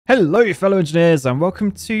Hello fellow engineers and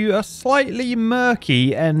welcome to a slightly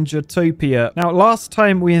murky Engitopia. Now last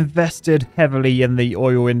time we invested heavily in the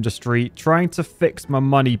oil industry trying to fix my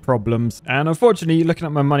money problems, and unfortunately looking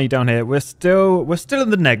at my money down here we're still in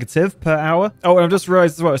the negative per hour. Oh, and I've just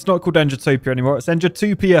realized as well it's not called Engitopia anymore, it's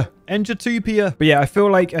Engitopia. But yeah, I feel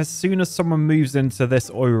like as soon as someone moves into this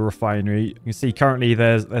oil refinery, you can see currently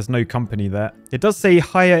there's no company there. It does say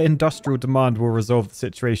higher industrial demand will resolve the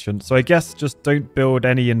situation. So I guess just don't build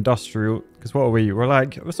any industrial, because what are we?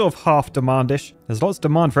 We're sort of half demand-ish. There's lots of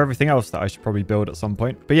demand for everything else that I should probably build at some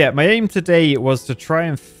point. But yeah, my aim today was to try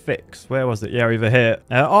and fix, where was it? Yeah, over here.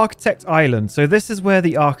 Architect Island. So this is where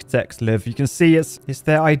the architects live. You can see it's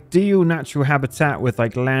their ideal natural habitat with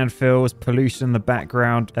like landfills, pollution in the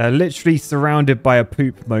background, literally surrounded by a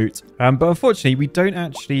poop moat. But unfortunately, we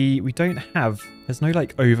don't have... There's no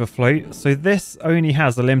like overflow, so this only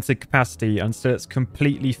has a limited capacity until it's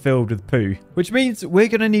completely filled with poo, which means we're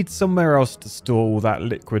going to need somewhere else to store all that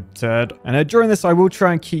liquid turd. And during this, I will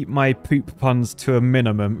try and keep my poop puns to a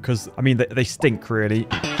minimum because, I mean, they stink really.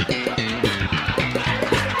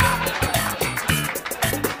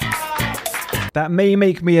 That may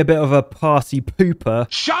make me a bit of a party pooper.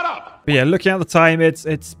 Shut up! But yeah, looking at the time, it's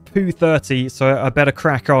poo 30, so I better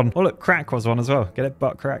crack on. Oh look, crack was one as well. Get it,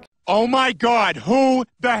 butt crack. Oh my god, who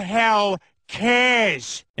the hell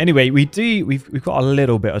cares? Anyway, we've got a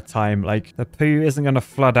little bit of time. Like, the poo isn't going to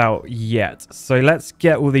flood out yet. So let's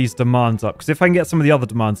get all these demands up. Because if I can get some of the other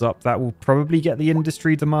demands up, that will probably get the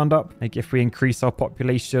industry demand up. Like, if we increase our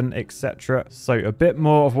population, etc. So a bit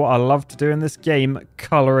more of what I love to do in this game,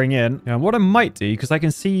 coloring in. And what I might do, because I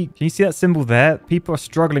can see... Can you see that symbol there? People are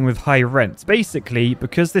struggling with high rents. Basically,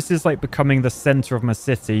 because this is, like, becoming the center of my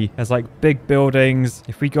city, there's, like, big buildings.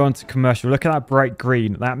 If we go into commercial, look at that bright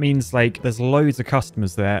green. That means, like, there's loads of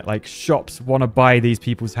customers there. Like, shops want to buy these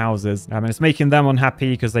people's houses. And it's making them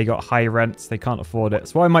unhappy because they got high rents. They can't afford it.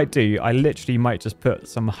 So what I might do, I literally might just put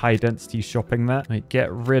some high density shopping there. Like, get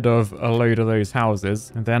rid of a load of those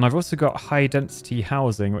houses. And then I've also got high density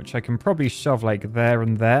housing, which I can probably shove like there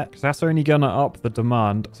and there, because that's only gonna up the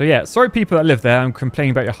demand. So yeah, sorry people that live there. I'm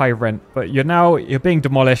complaining about your high rent, but you're being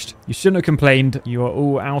demolished. You shouldn't have complained. You are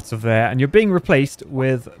all out of there and you're being replaced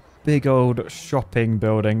with big old shopping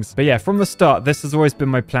buildings. But yeah, from the start, this has always been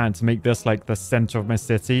my plan to make this like the center of my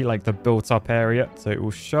city, like the built up area. So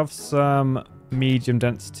we'll shove some medium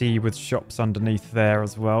density with shops underneath there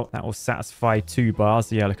as well. That will satisfy 2 bars.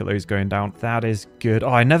 Yeah, look at those going down. That is good. Oh,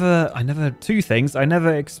 I never two things. I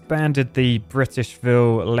never expanded the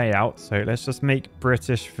Britishville layout. So let's just make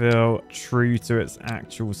Britishville true to its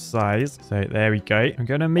actual size. So there we go. I'm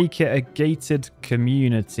going to make it a gated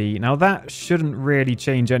community. Now that shouldn't really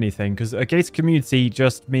change anything because a gated community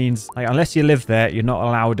just means like unless you live there, you're not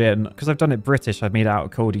allowed in. Because I've done it British, I've made it out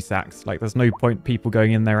of cul-de-sacs. Like there's no point people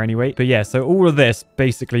going in there anyway. But yeah, so all of this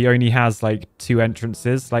basically only has like 2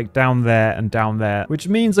 entrances, like down there and down there, which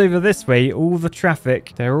means over this way, all the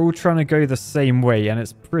traffic, they're all trying to go the same way and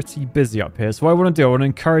it's pretty busy up here. So what I want to do, I want to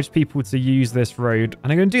encourage people to use this road,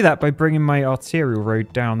 and I'm going to do that by bringing my arterial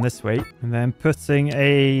road down this way and then putting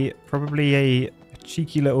probably a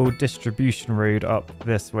cheeky little distribution road up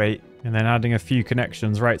this way. And then adding a few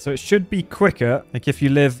connections, right? So it should be quicker. Like if you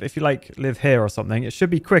live here or something, it should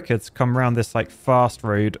be quicker to come around this like fast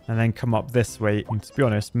road and then come up this way. And to be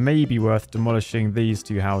honest, maybe worth demolishing these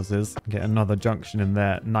 2 houses and get another junction in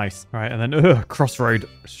there. Nice. All right, and then crossroad,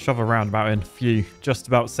 shove a roundabout in. Phew, just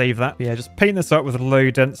about save that. But yeah, just paint this up with low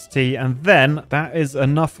density, and then that is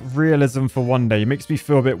enough realism for one day. It makes me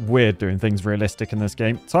feel a bit weird doing things realistic in this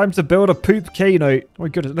game. Time to build a poopcano. Oh my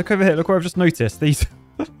goodness, look over here. Look what I've just noticed. These.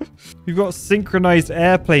 We've got synchronized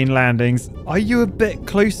airplane landings. Are you a bit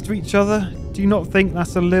close to each other? Do you not think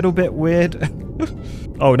that's a little bit weird?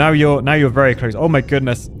 Oh, now you're very close. Oh my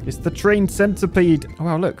goodness. It's the train centipede. Oh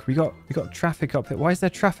wow, look, we got traffic up here. Why is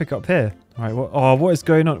there traffic up here? All right, what is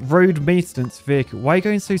going on? Road maintenance vehicle. Why are you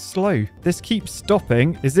going so slow? This keeps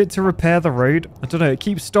stopping. Is it to repair the road? I don't know. It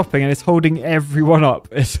keeps stopping and it's holding everyone up.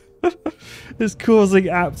 It's causing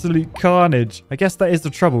absolute carnage. I guess that is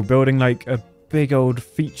the trouble, building like a big old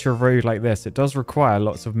feature road like this. It does require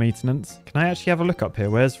lots of maintenance. Can I actually have a look up here?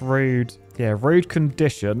 Where's road? Yeah, road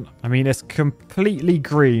condition. I mean, it's completely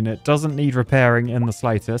green. It doesn't need repairing in the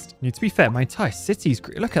slightest. To be fair, my entire city's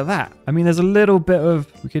green. Look at that. I mean, there's a little bit of...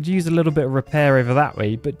 We could use a little bit of repair over that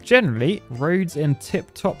way, but generally, roads in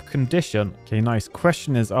tip-top condition. Okay, nice.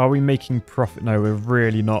 Question is, are we making profit? No, we're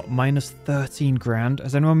really not. Minus 13 grand.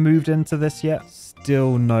 Has anyone moved into this yet?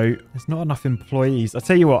 Still no. There's not enough employees. I'll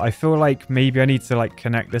tell you what, I feel like maybe I need to like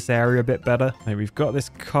connect this area a bit better. Like, we've got this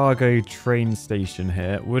cargo train station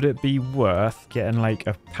here. Would it be worth worth getting like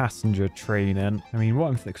a passenger train in. I mean, what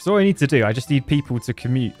I'm thinking, so all I need to do, I just need people to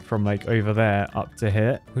commute from like over there up to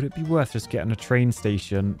here. Would it be worth just getting a train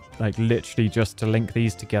station, like literally just to link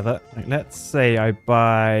these together? Like, let's say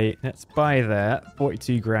let's buy there,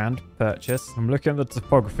 42 grand purchase. I'm looking at the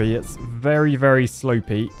topography. It's very, very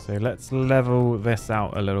slopey. So let's level this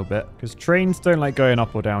out a little bit because trains don't like going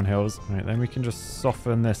up or down hills. All right, then we can just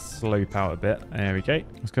soften this slope out a bit. There we go. I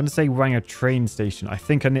was going to say Wang a train station. I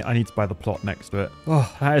think I need to buy the plot next to it.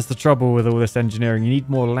 Oh, that is the trouble with all this engineering. You need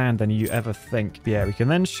more land than you ever think. But yeah, we can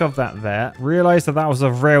then shove that there. Realize that was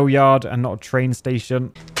a rail yard and not a train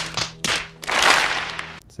station.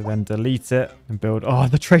 So then delete it and build. Oh,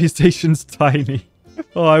 the train station's tiny.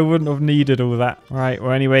 Oh, I wouldn't have needed all that. Right,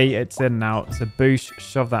 well, anyway, it's in now. So boosh,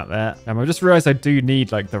 shove that there. I just realized I do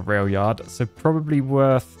need like the rail yard. So probably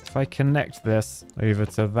worth, if I connect this over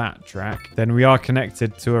to that track, then we are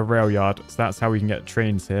connected to a rail yard. So that's how we can get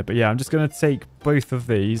trains here. But yeah, I'm just going to take both of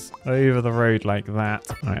these over the road like that.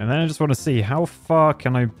 All right, and then I just want to see how far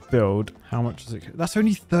can I build? How much is it? That's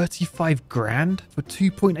only 35 grand for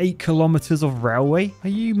 2.8 kilometers of railway. Are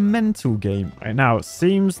you mental, game? Right now, it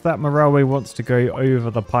seems that my railway wants to go over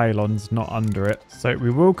the pylons, not under it. So we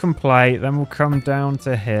will comply. Then we'll come down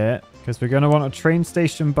to here because we're going to want a train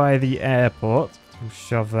station by the airport. We'll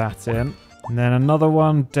shove that in. And then another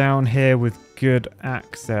one down here with good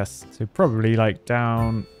access. So probably like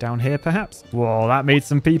down here perhaps. Whoa, that made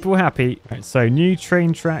some people happy. Right, so new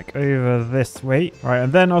train track over this way. Right,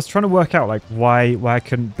 and then I was trying to work out like why I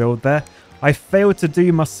couldn't build there. I failed to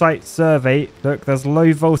do my site survey. Look, there's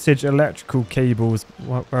low voltage electrical cables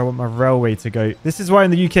where I want my railway to go. This is why in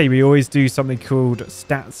the UK we always do something called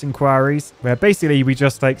stats inquiries, where basically we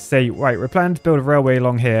just like say, right, we're planning to build a railway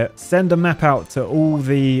along here. Send a map out to all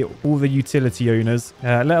the utility owners.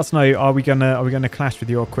 Let us know, are we gonna clash with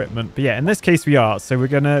your equipment? But yeah, in this case we are. So we're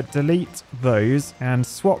gonna delete those and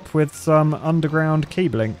swap with some underground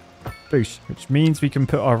cabling. Boosh, which means we can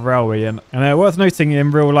put our railway in. And worth noting, in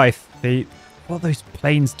real life, what are those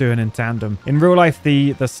planes doing in tandem? In real life,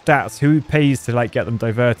 the stats, who pays to like get them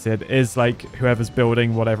diverted is like whoever's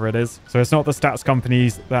building whatever it is. So it's not the stats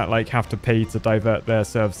companies that like have to pay to divert their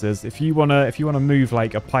services. If you wanna move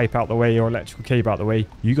like a pipe out the way or electrical cable out the way,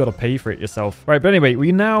 you gotta pay for it yourself. Right, but anyway,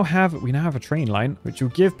 we now have a train line, which will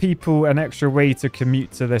give people an extra way to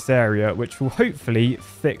commute to this area, which will hopefully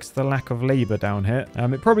fix the lack of labor down here.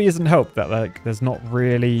 It probably isn't helped that like it's not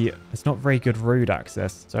very good road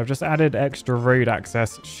access. So I've just added extra road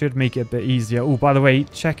access. Should make it a bit easier. Oh, by the way,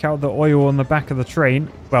 check out the oil on the back of the train.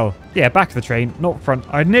 Well, yeah, back of the train, not front.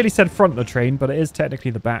 I nearly said front of the train, but it is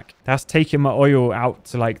technically the back. That's taking my oil out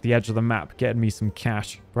to like the edge of the map, getting me some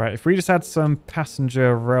cash. Right, if we just add some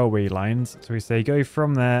passenger railway lines, so we say go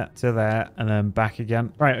from there to there and then back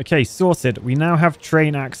again. Right, okay, sorted. We now have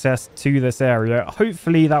train access to this area.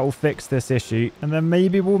 Hopefully that will fix this issue and then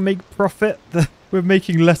maybe we'll make profit. We're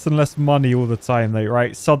making less and less money all the time though,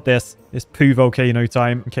 right? Sod this. It's poo volcano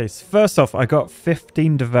time. Okay, so first off, I got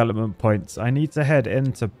 15 development points. I need to head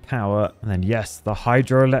into power. And then yes, the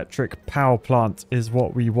hydroelectric power plant is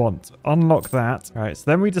what we want. Unlock that. All right,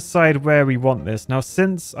 so then we decide where we want this. Now,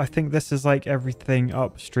 since I think this is like everything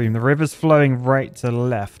upstream, the river's flowing right to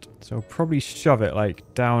left. So I'll probably shove it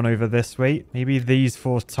like down over this way. Maybe these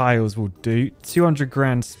 4 tiles will do. 200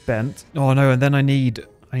 grand spent. Oh no, and then I need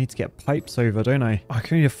to get pipes over, don't I? I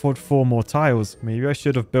can only afford 4 more tiles. Maybe I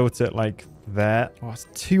should have built it like there. Oh, it's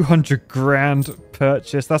 200 grand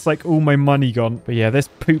purchase. That's like all my money gone. But yeah, this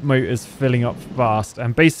poop moat is filling up fast.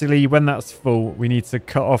 And basically, when that's full, we need to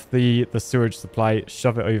cut off the sewage supply,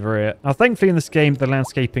 shove it over it. Now, thankfully in this game, the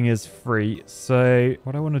landscaping is free. So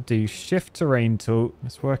what I want to do, shift terrain tool.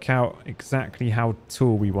 Let's work out exactly how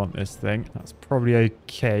tall we want this thing. That's probably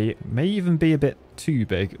okay. It may even be a bit too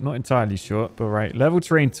big, not entirely sure, but right, level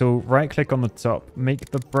terrain tool, right click on the top,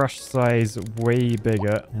 make the brush size way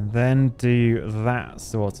bigger, and then do that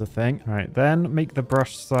sort of thing. All right, then make the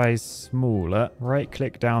brush size smaller, right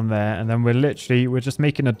click down there, and then we're just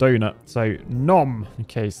making a donut. So nom.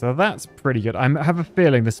 Okay, so that's pretty good. I have a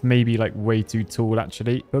feeling this may be like way too tall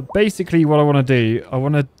actually, but basically what I want to do, I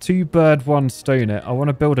want to 2 bird 1 stone it. I want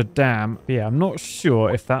to build a dam. But yeah, I'm not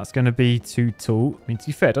sure if that's going to be too tall. I mean, to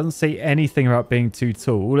be fair, it doesn't say anything about being too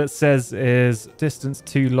tall. All it says is distance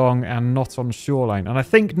too long and not on shoreline. And I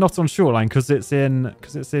think not on shoreline because it's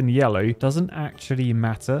in yellow doesn't actually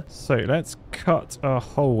matter. So let's cut a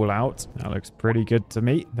hole out. That looks pretty good to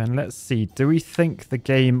me. Then let's see. Do we think the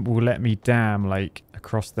game will let me dam like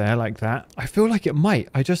across there like that? I feel like it might.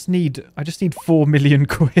 I just need 4 million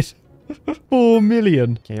quid. 4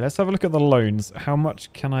 million. Okay, let's have a look at the loans. How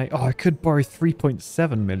much can I... Oh, I could borrow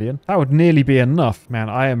 3.7 million. That would nearly be enough. Man,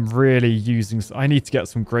 I am really using... I need to get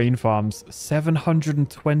some grain farms.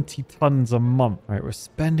 720 tons a month. All right, we're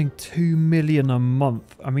spending 2 million a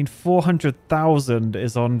month. I mean, 400,000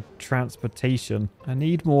 is on transportation. I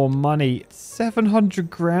need more money. 700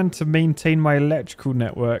 grand to maintain my electrical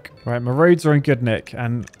network. All right, my roads are in good nick,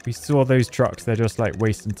 and we saw those trucks. They're just like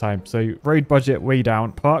wasting time. So road budget way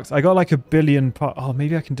down. Parks, I got like 1 billion parks. Oh,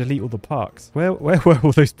 maybe I can delete all the parks. Where were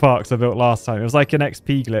all those parks I built last time? It was like an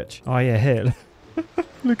XP glitch. Oh yeah, here.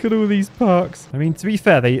 Look at all these parks. I mean, to be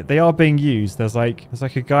fair, they are being used. There's like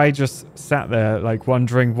a guy just sat there like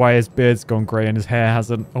wondering why his beard's gone grey and his hair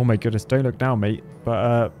hasn't. Oh my goodness, don't look down, mate.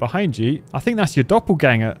 But behind you, I think that's your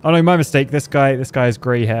doppelganger. Oh no, my mistake. This guy has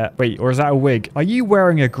grey hair. Wait, or is that a wig? Are you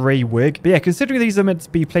wearing a grey wig? But yeah, considering these are meant to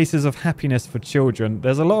be places of happiness for children,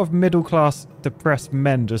 there's a lot of middle-class depressed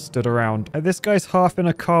men just stood around. This guy's half in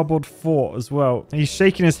a cardboard fort as well. And he's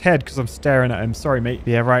shaking his head because I'm staring at him. Sorry, mate.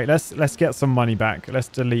 Yeah, right. Let's get some money back. Let's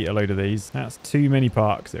delete a load of these. That's too many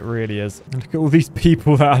parks. It really is. And look at all these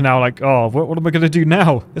people that are now like, oh, what am I going to do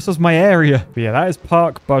now? This was my area. But yeah, that is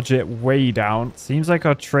park budget way down. Seems like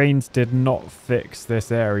our trains did not fix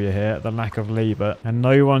this area here, the lack of labor, and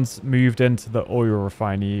no one's moved into the oil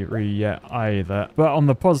refinery yet either. But on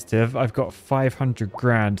the positive, I've got 500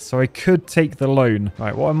 grand, so I could take the loan.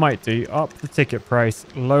 Right, what I might do, up the ticket price,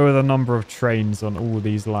 lower the number of trains on all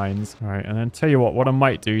these lines. All right, and then tell you what I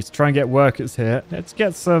might do is try and get workers here. Let's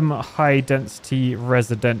get some high density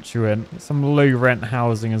residential in, some low rent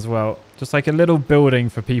housing as well. Just like a little building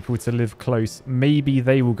for people to live close. Maybe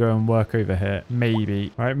they will go and work over here.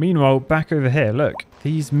 Maybe. All right, meanwhile, back over here, look.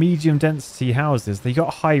 These medium density houses, they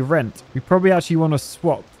got high rent. We probably actually want to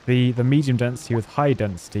swap the medium density with high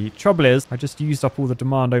density. Trouble is, I just used up all the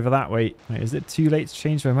demand over that way. Wait, is it too late to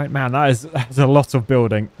change my mind? Man, that's a lot of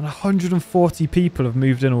building. And 140 people have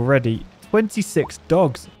moved in already. 26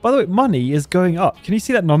 dogs. By the way, money is going up. Can you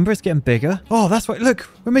see that number? It's getting bigger. Oh, that's right. Look,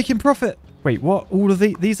 we're making profit. Wait, what? All of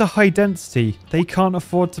these are high density. They can't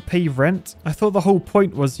afford to pay rent? I thought the whole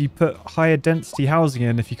point was you put higher density housing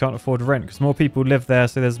in if you can't afford rent, because more people live there,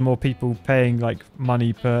 so there's more people paying like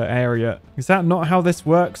money per area. Is that not how this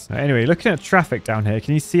works? Anyway, looking at traffic down here,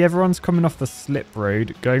 can you see everyone's coming off the slip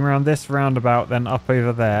road, going around this roundabout, then up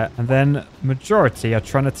over there, and then majority are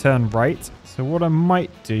trying to turn right. So what I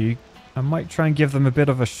might do, I might try and give them a bit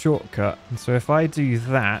of a shortcut. And so if I do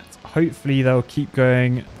that, hopefully they'll keep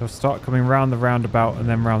going. They'll start coming round the roundabout and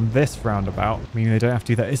then round this roundabout. Meaning they don't have to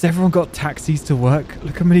do that. Has everyone got taxis to work?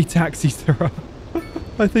 Look how many taxis there are.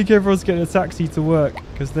 I think everyone's getting a taxi to work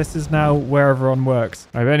because this is now where everyone works.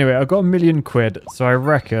 Right, but anyway, I've got £1 million. So I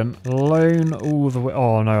reckon loan all the way.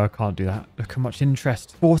 Oh no, I can't do that. Look how much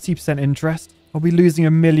interest. 40% interest. I'll be losing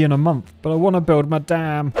 $1 million a month, but I want to build my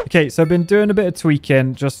dam. Okay, so I've been doing a bit of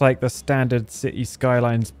tweaking, just like the standard Cities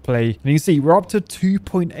Skylines play. And you can see we're up to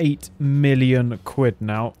 2.8 million quid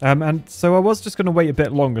now. And so I was just going to wait a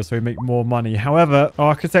bit longer so we make more money. However,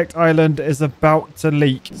 Architect Island is about to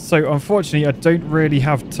leak. So unfortunately, I don't really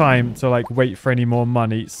have time to like wait for any more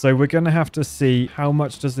money. So we're going to have to see how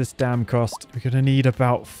much does this dam cost. We're going to need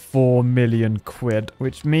about 4 million quid,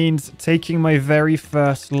 which means taking my very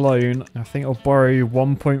first loan, I think I'll borrow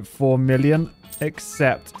 1.4 million,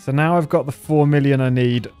 except so now I've got the 4 million I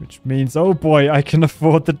need, which means, oh boy, I can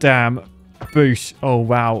afford the dam. Boosh. Oh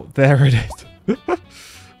wow, there it is.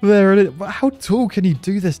 There it is. How tall can you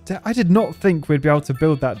do this? I did not think we'd be able to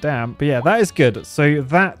build that dam, but yeah, that is good. So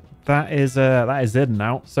that is in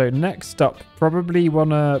now. So next up, probably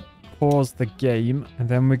want to pause the game, and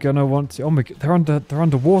then we're gonna want to, oh my god, they're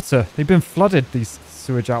underwater. They've been flooded, these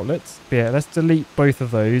sewage outlets. But yeah, let's delete both of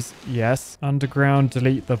those. Yes, underground,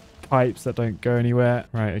 delete the pipes that don't go anywhere.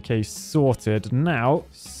 Right, okay, sorted. Now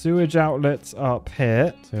sewage outlets up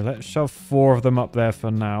here, so let's shove 4 of them up there for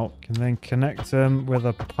now. Can then connect them with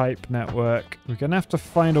a pipe network. We're gonna have to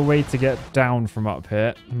find a way to get down from up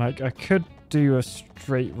here, and like I could do a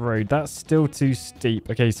straight road. That's still too steep.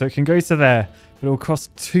 Okay, so it can go to there, but it'll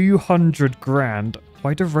cost 200 grand.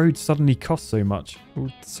 Why do roads suddenly cost so much?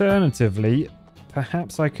 Alternatively,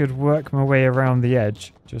 perhaps I could work my way around the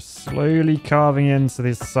edge, just slowly carving into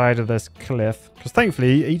this side of this cliff. Because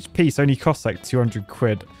thankfully, each piece only costs like 200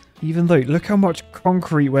 quid. Even though, look how much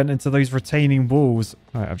concrete went into those retaining walls.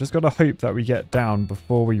 All right, I've just got to hope that we get down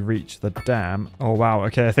before we reach the dam. Oh, wow.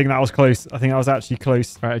 Okay, I think that was close. I think that was actually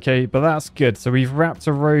close. All right, okay, but that's good. So we've wrapped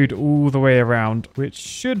a road all the way around, which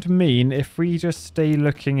should mean if we just stay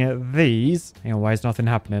looking at these... Hang on, why is nothing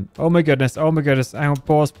happening? Oh, my goodness. Oh, my goodness. Hang on,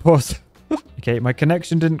 pause. Okay, my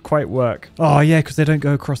connection didn't quite work. Oh, yeah, because they don't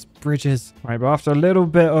go across bridges. Right, but after a little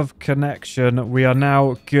bit of connection, we are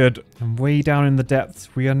now good. And way down in the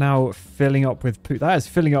depths, we are now filling up with poo. That is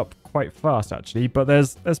filling up quite fast, actually. But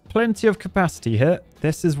there's plenty of capacity here.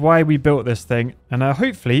 This is why we built this thing. And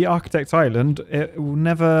hopefully, Architect Island, it will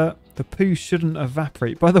never... The poo shouldn't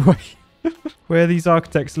evaporate. By the way... Where these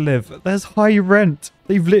architects live, there's high rent.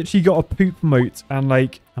 They've literally got a poop moat and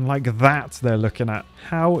like that they're looking at.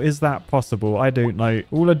 How is that possible? I don't know.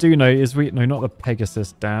 All I do know is no, not the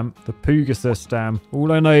Pegasus Dam, the Pugasus Dam.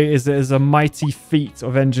 All I know is it is a mighty feat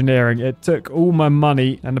of engineering. It took all my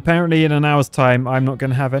money, and apparently in an hour's time, I'm not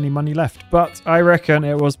going to have any money left. But I reckon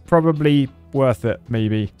it was probably worth it,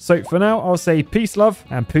 maybe. So for now, I'll say peace, love,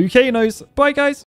 and poopcanos. Bye, guys.